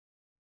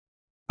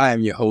I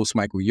am your host,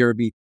 Michael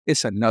Yerby.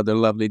 It's another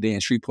lovely day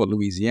in Shreveport,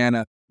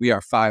 Louisiana. We are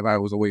 5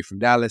 hours away from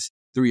Dallas,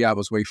 3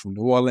 hours away from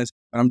New Orleans,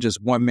 and I'm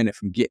just 1 minute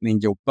from getting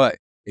in your butt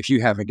if you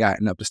haven't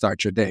gotten up to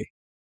start your day.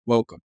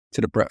 Welcome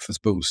to the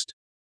Breakfast Boost.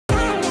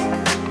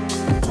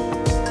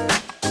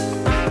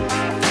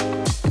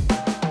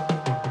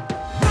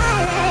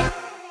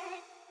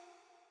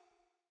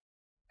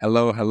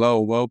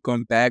 Hello.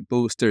 Welcome back,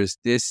 boosters.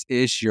 This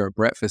is your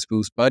Breakfast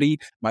Boost buddy,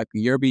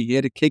 Michael Yerby,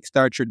 here to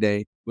kickstart your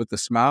day with a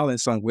smile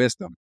and some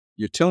wisdom.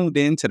 You're tuned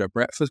in to the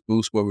Breakfast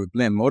Boost, where we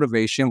blend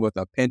motivation with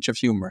a pinch of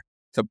humor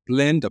to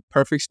blend the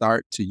perfect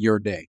start to your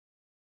day.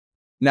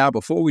 Now,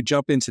 before we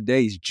jump into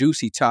today's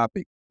juicy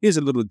topic, here's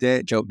a little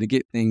dad joke to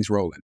get things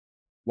rolling.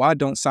 Why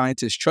don't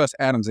scientists trust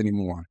atoms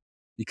anymore?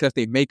 Because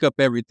they make up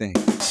everything.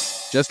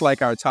 Just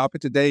like our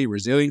topic today,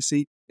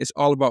 resiliency, it's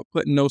all about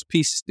putting those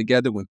pieces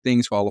together when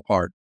things fall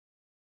apart.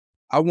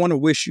 I want to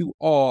wish you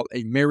all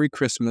a Merry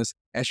Christmas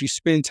as you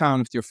spend time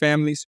with your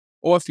families,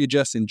 or if you're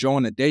just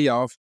enjoying a day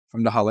off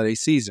from the holiday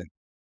season.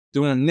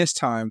 During this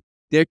time,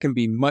 there can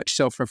be much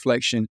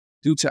self-reflection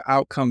due to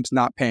outcomes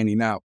not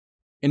panning out.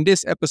 In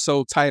this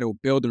episode titled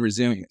Building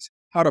Resilience,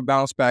 How to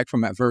Bounce Back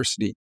from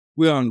Adversity,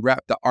 we'll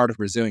unwrap the art of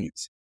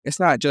resilience.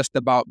 It's not just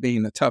about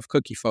being a tough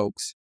cookie,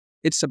 folks.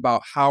 It's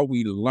about how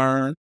we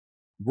learn,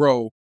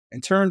 grow,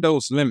 and turn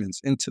those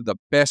lemons into the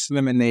best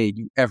lemonade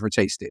you ever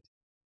tasted.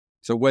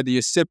 So whether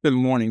you're sipping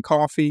morning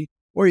coffee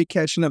or you're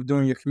catching up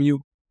during your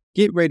commute,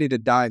 get ready to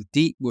dive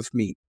deep with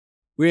me.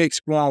 We're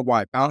exploring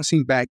why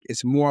bouncing back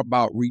is more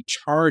about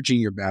recharging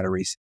your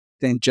batteries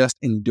than just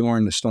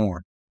enduring the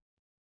storm.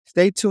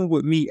 Stay tuned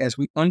with me as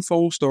we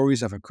unfold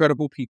stories of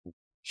incredible people,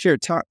 share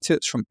top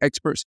tips from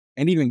experts,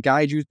 and even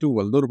guide you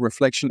through a little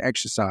reflection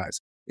exercise.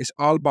 It's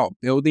all about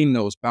building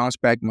those bounce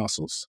back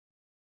muscles.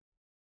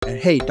 And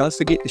hey, don't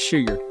forget to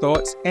share your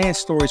thoughts and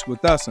stories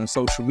with us on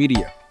social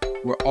media.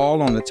 We're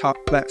all on the top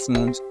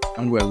platforms,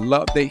 and we'd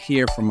love to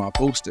hear from our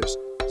boosters.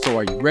 So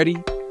are you ready?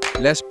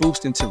 Let's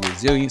boost into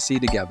resiliency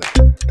together.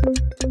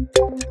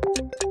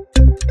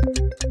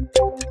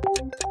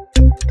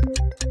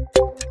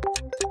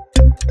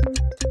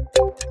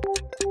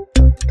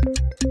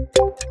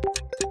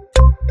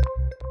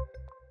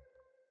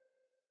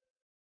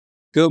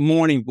 Good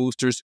morning,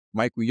 boosters.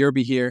 Michael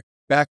Yerby here,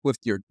 back with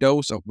your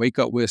dose of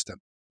wake-up wisdom.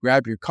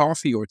 Grab your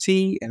coffee or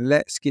tea, and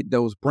let's get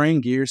those brain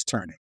gears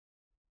turning.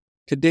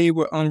 Today,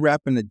 we're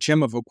unwrapping the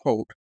gem of a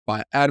quote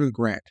by Adam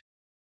Grant.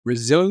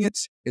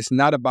 Resilience is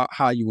not about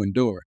how you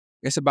endure.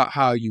 It's about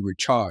how you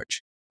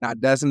recharge. Now,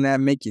 doesn't that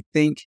make you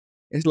think?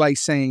 It's like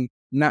saying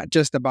not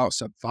just about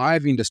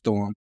surviving the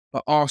storm,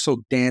 but also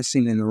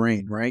dancing in the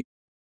rain, right?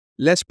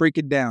 Let's break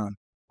it down.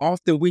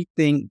 Often we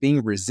think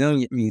being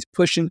resilient means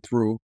pushing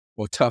through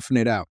or toughing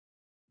it out.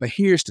 But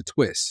here's the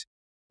twist.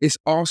 It's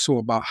also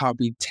about how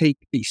we take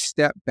a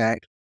step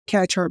back,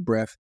 catch our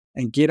breath,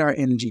 and get our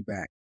energy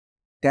back.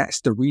 That's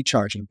the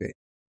recharging bit.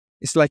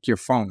 It's like your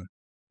phone,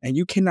 and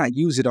you cannot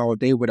use it all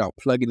day without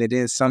plugging it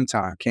in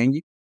sometime, can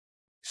you?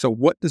 So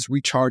what does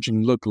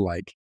recharging look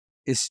like?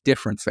 It's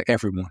different for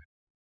everyone.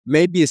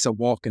 Maybe it's a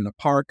walk in the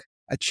park,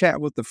 a chat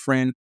with a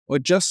friend, or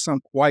just some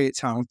quiet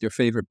time with your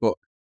favorite book.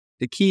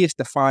 The key is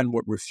to find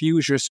what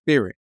refuels your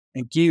spirit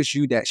and gives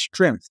you that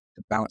strength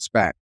to bounce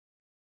back.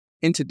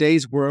 In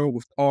today's world,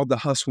 with all the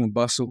hustle and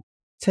bustle,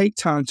 take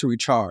time to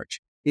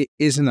recharge. It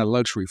isn't a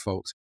luxury,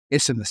 folks.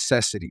 It's a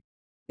necessity.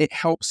 It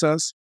helps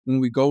us when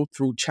we go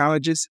through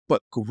challenges,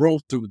 but grow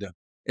through them.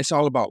 It's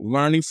all about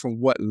learning from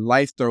what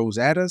life throws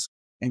at us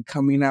and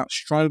coming out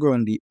stronger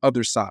on the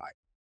other side.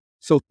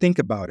 So think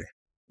about it.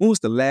 When was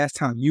the last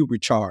time you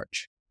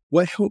recharged?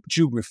 What helped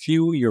you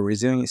refuel your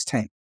resilience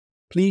tank?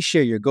 Please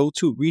share your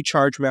go-to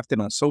recharge method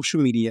on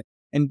social media,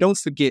 and don't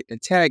forget to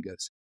tag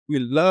us. We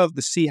love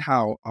to see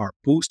how our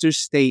boosters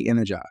stay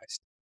energized.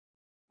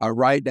 All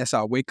right, that's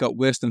our wake-up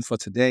wisdom for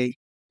today.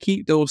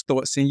 Keep those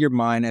thoughts in your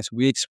mind as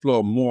we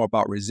explore more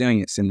about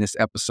resilience in this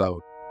episode.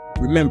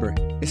 Remember,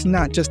 it's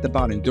not just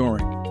about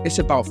enduring. It's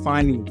about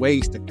finding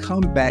ways to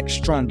come back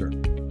stronger.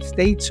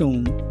 Stay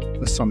tuned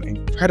for some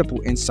incredible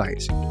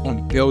insights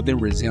on building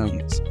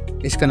resilience.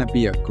 It's going to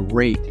be a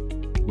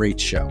great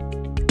show.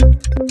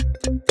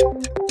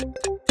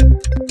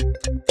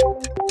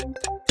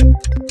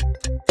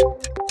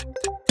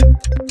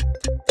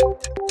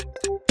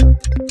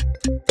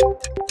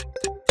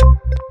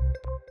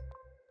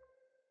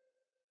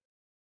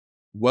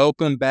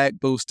 Welcome back,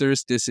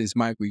 boosters. This is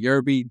Michael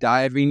Yerby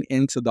diving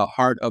into the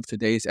heart of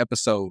today's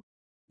episode,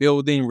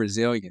 building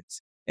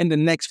resilience. In the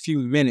next few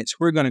minutes,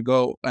 we're going to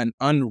go and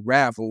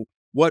unravel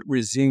what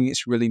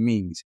resilience really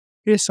means.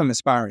 Here's some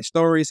inspiring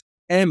stories,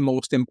 and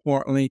most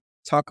importantly,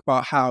 talk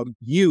about how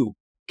you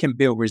can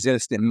build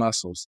resistant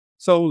muscles.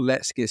 So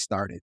let's get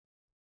started.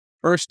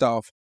 First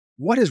off,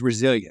 what is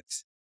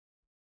resilience?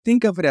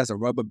 Think of it as a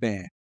rubber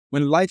band.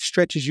 When life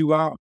stretches you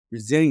out,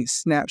 resilience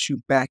snaps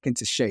you back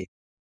into shape.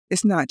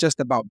 It's not just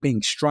about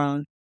being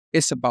strong,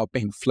 it's about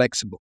being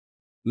flexible,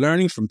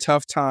 learning from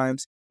tough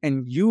times,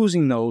 and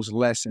using those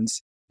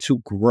lessons to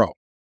grow.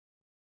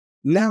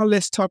 Now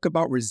let's talk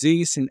about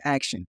resilience in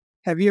action.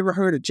 Have you ever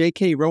heard of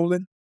J.K.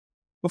 Rowling?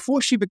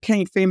 Before she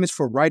became famous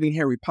for writing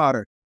Harry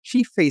Potter,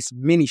 she faced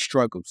many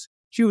struggles.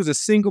 She was a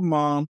single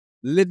mom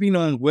living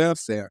on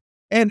welfare,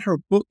 and her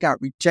book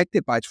got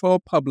rejected by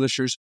 12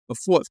 publishers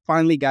before it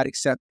finally got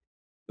accepted.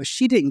 But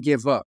she didn't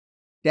give up.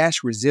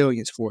 That's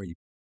resilience for you,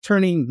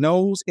 turning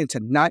no's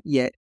into not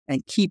yet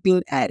and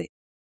keeping at it.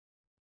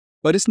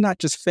 But it's not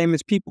just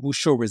famous people who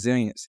show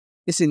resilience.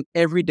 It's in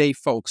everyday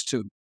folks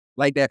too,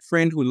 like that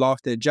friend who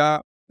lost their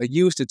job but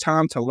used the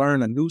time to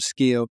learn a new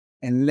skill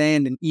and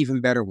land an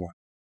even better one.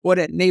 Or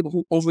that neighbor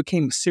who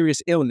overcame a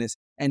serious illness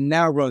and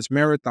now runs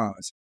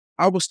marathons.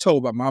 I was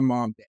told by my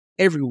mom that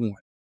everyone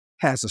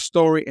has a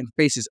story and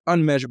faces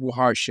unmeasurable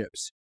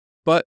hardships.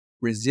 But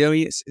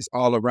resilience is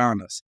all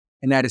around us,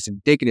 and that is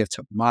indicative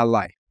to my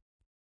life.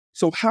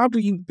 So how do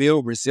you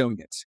build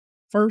resilience?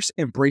 First,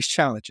 embrace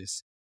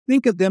challenges.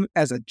 Think of them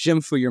as a gym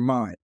for your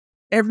mind.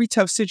 Every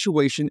tough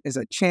situation is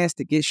a chance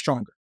to get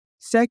stronger.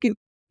 Second,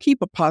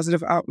 keep a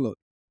positive outlook.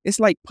 It's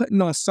like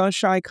putting on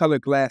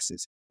sunshine-colored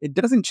glasses. It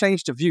doesn't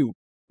change the view,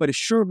 but it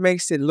sure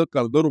makes it look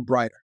a little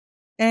brighter.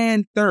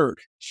 And third,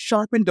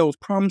 sharpen those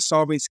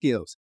problem-solving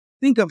skills.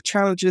 Think of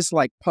challenges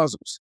like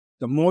puzzles.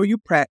 The more you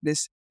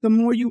practice, the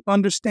more you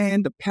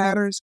understand the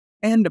patterns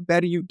and the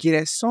better you get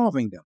at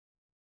solving them.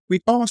 We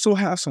also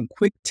have some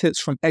quick tips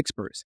from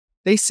experts.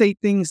 They say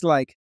things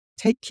like,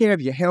 take care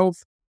of your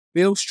health,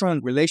 build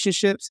strong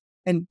relationships,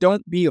 and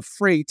don't be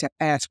afraid to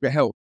ask for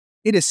help.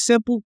 It is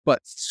simple,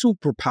 but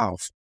super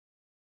powerful.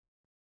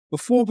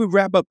 Before we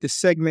wrap up this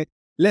segment,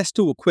 let's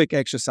do a quick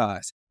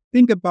exercise.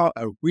 Think about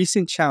a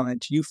recent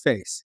challenge you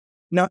faced.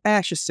 Now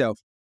ask yourself,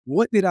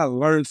 what did I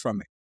learn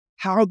from it?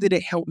 How did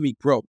it help me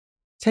grow?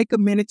 Take a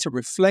minute to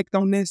reflect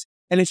on this,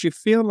 and if you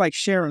feel like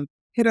sharing,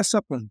 hit us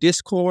up on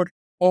Discord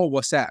or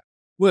WhatsApp.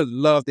 We'd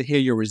love to hear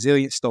your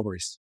resilient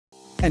stories.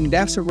 And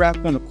that's a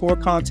wrap on the core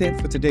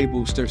content for today,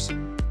 boosters.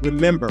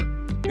 Remember,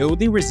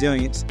 building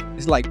resilience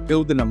is like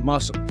building a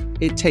muscle.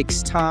 It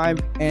takes time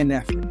and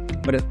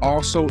effort, but it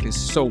also is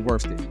so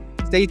worth it.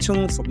 Stay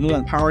tuned for more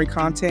empowering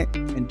content,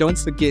 and don't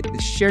forget to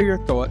share your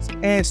thoughts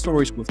and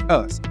stories with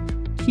us.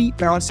 Keep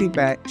bouncing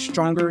back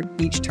stronger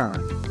each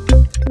time.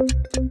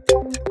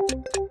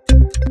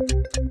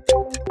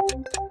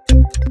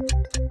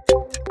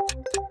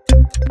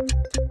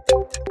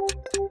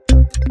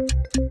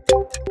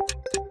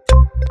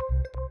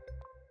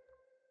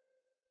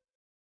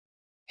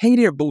 Hey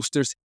there,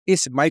 boosters.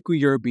 It's Michael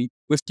Yerby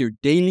with your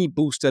daily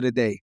boost of the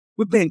day.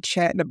 We've been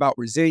chatting about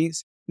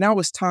resilience. Now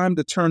it's time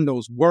to turn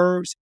those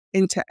words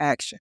into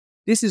action.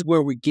 This is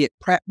where we get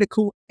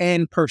practical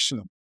and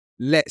personal.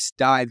 Let's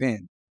dive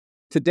in.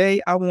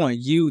 Today, I want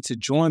you to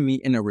join me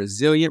in a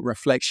resilient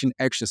reflection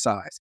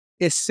exercise.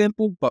 It's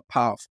simple but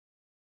powerful.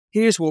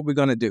 Here's what we're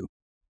going to do.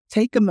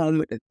 Take a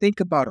moment to think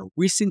about a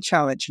recent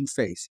challenge you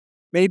faced.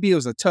 Maybe it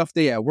was a tough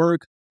day at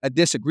work, a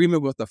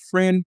disagreement with a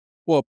friend,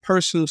 or a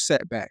personal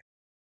setback.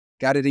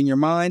 Got it in your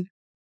mind?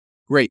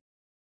 Great.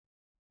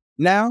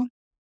 Now,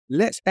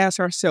 let's ask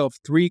ourselves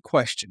 3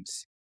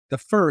 questions. The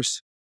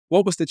first,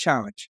 what was the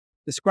challenge?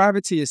 Describe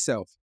it to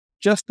yourself.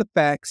 Just the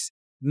facts,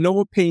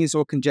 no opinions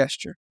or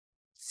conjecture.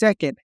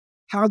 Second,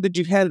 how did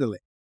you handle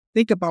it?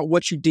 Think about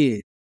what you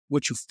did,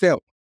 what you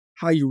felt,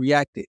 how you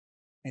reacted.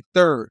 And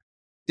third,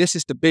 this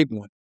is the big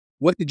one.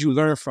 What did you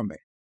learn from it?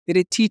 Did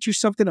it teach you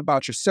something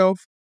about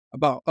yourself,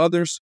 about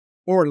others,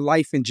 or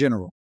life in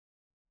general?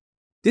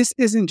 This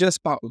isn't just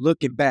about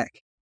looking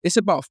back. It's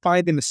about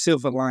finding the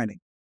silver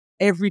lining.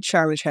 Every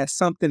challenge has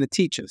something to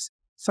teach us,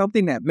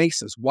 something that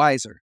makes us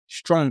wiser,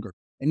 stronger,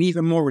 and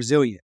even more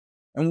resilient.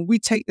 And when we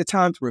take the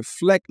time to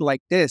reflect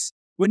like this,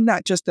 we're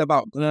not just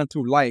about going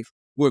through life,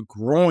 we're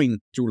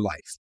growing through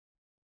life.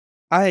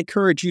 I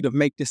encourage you to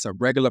make this a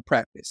regular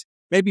practice.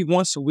 Maybe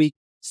once a week,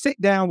 sit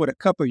down with a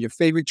cup of your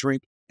favorite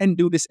drink and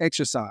do this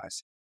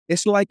exercise.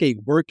 It's like a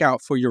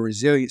workout for your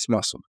resilience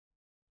muscle.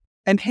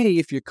 And hey,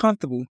 if you're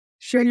comfortable,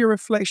 share your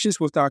reflections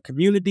with our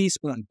communities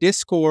on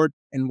Discord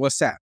and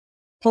WhatsApp.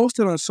 Post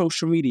it on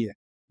social media.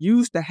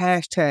 Use the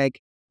hashtag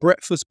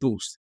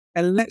BreakfastBoost,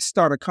 and let's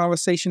start a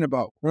conversation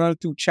about growing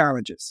through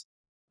challenges.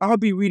 I'll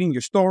be reading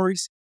your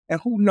stories,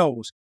 and who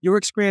knows, your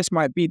experience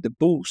might be the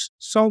boost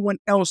someone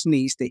else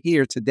needs to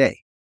hear today.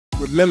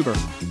 Remember,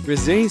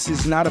 resilience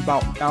is not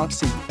about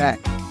bouncing back.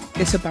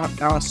 It's about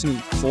bouncing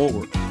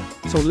forward.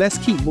 So let's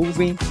keep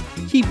moving,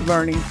 keep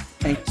learning,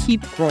 and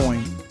keep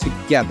growing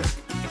together.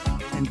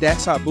 And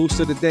that's our boost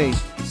of the day.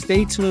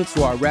 Stay tuned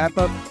for our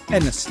wrap-up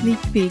and a sneak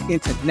peek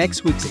into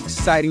next week's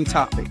exciting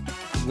topic.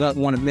 You don't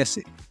want to miss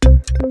it.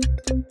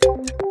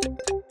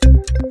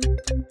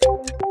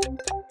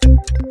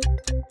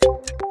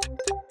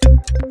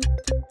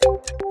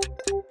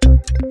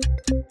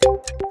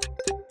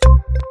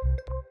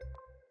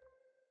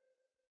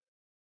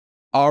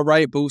 All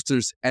right,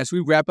 boosters, as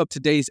we wrap up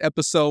today's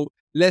episode,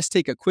 let's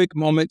take a quick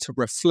moment to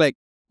reflect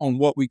on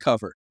what we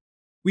covered.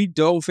 We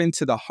dove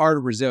into the heart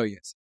of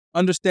resilience,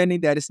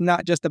 understanding that it's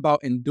not just about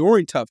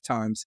enduring tough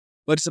times,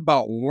 but it's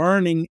about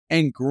learning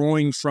and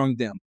growing from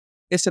them.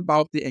 It's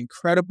about the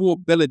incredible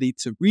ability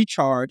to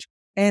recharge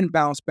and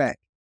bounce back,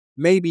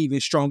 maybe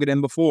even stronger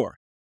than before.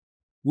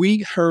 We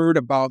heard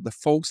about the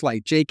folks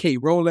like J.K.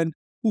 Rowling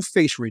who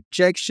faced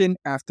rejection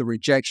after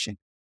rejection,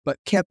 but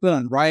kept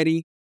on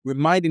writing,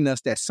 reminding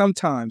us that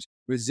sometimes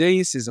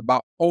resilience is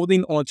about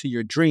holding on to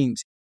your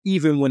dreams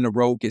even when the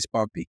road gets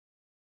bumpy.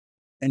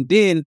 And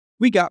then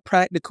we got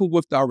practical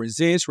with our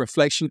resilience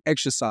reflection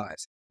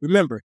exercise.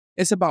 Remember,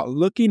 it's about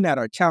looking at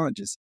our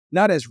challenges,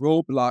 not as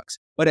roadblocks,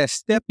 but as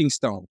stepping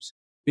stones,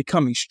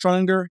 becoming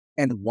stronger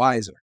and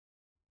wiser.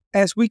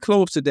 As we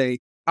close today,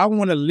 I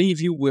want to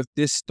leave you with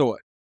this thought.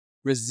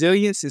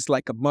 Resilience is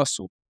like a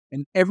muscle,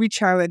 and every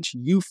challenge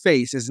you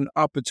face is an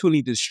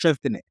opportunity to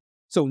strengthen it.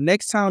 So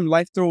next time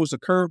life throws a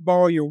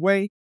curveball your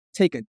way,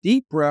 take a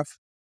deep breath,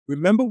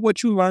 remember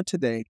what you learned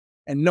today,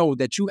 and know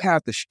that you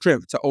have the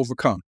strength to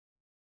overcome.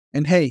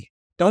 And hey,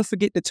 don't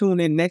forget to tune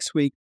in next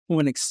week for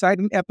an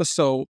exciting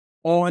episode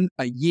on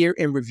A Year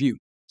in Review,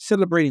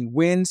 celebrating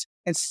wins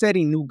and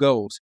setting new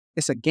goals.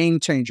 It's a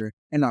game changer,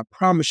 and I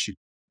promise you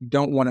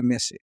don't want to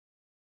miss it.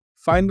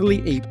 Finally,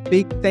 a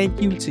big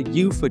thank you to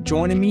you for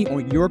joining me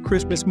on your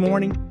Christmas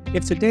morning.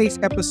 If today's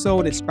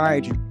episode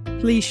inspired you,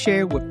 please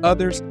share it with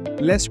others.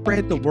 Let's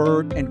spread the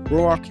word and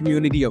grow our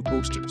community of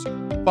boosters.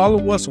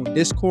 Follow us on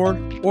Discord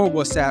or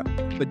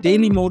WhatsApp for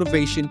daily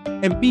motivation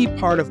and be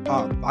part of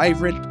our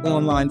vibrant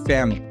online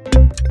family.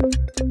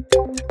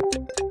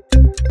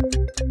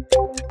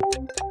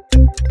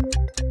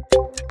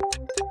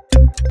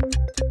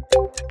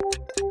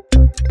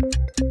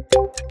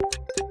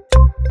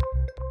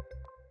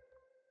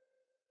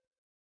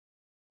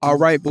 All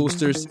right,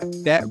 boosters,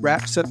 that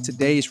wraps up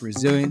today's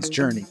resilience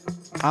journey.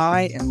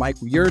 I am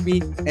Michael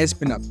Yerby. It's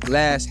been a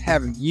blast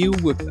having you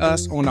with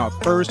us on our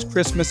first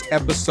Christmas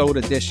episode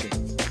edition.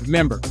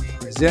 Remember,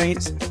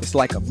 resilience is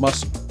like a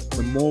muscle.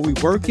 The more we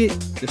work it,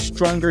 the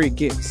stronger it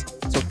gets.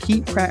 So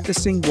keep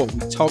practicing what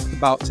we talked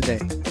about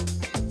today.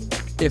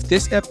 If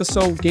this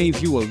episode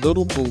gave you a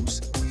little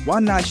boost,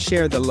 why not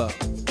share the love?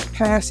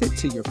 Pass it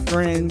to your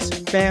friends,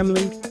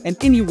 family, and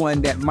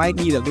anyone that might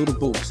need a little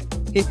boost.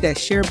 Hit that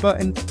share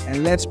button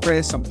and let's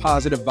spread some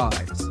positive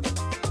vibes.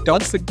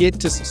 Don't forget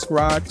to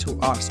subscribe to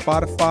our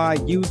Spotify,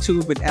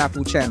 YouTube, and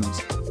Apple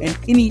channels, and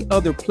any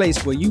other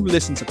place where you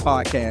listen to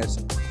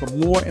podcasts. For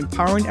more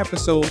empowering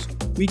episodes,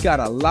 we got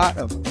a lot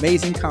of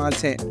amazing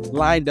content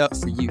lined up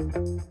for you.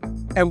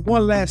 And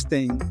one last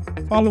thing,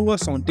 follow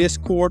us on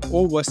Discord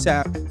or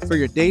WhatsApp for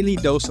your daily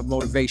dose of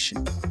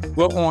motivation.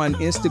 We're on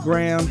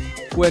Instagram,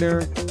 Twitter,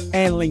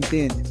 and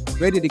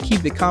LinkedIn, ready to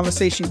keep the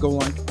conversation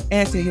going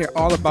and to hear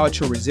all about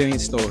your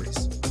resilient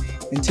stories.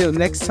 Until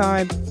next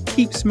time,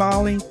 keep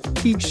smiling,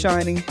 keep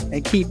shining,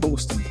 and keep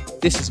boosting.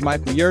 This is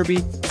Michael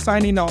Yerby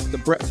signing off the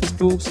Breakfast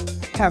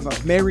Boost. Have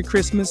a Merry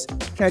Christmas.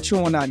 Catch you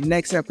on our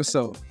next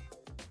episode.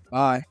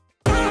 Bye.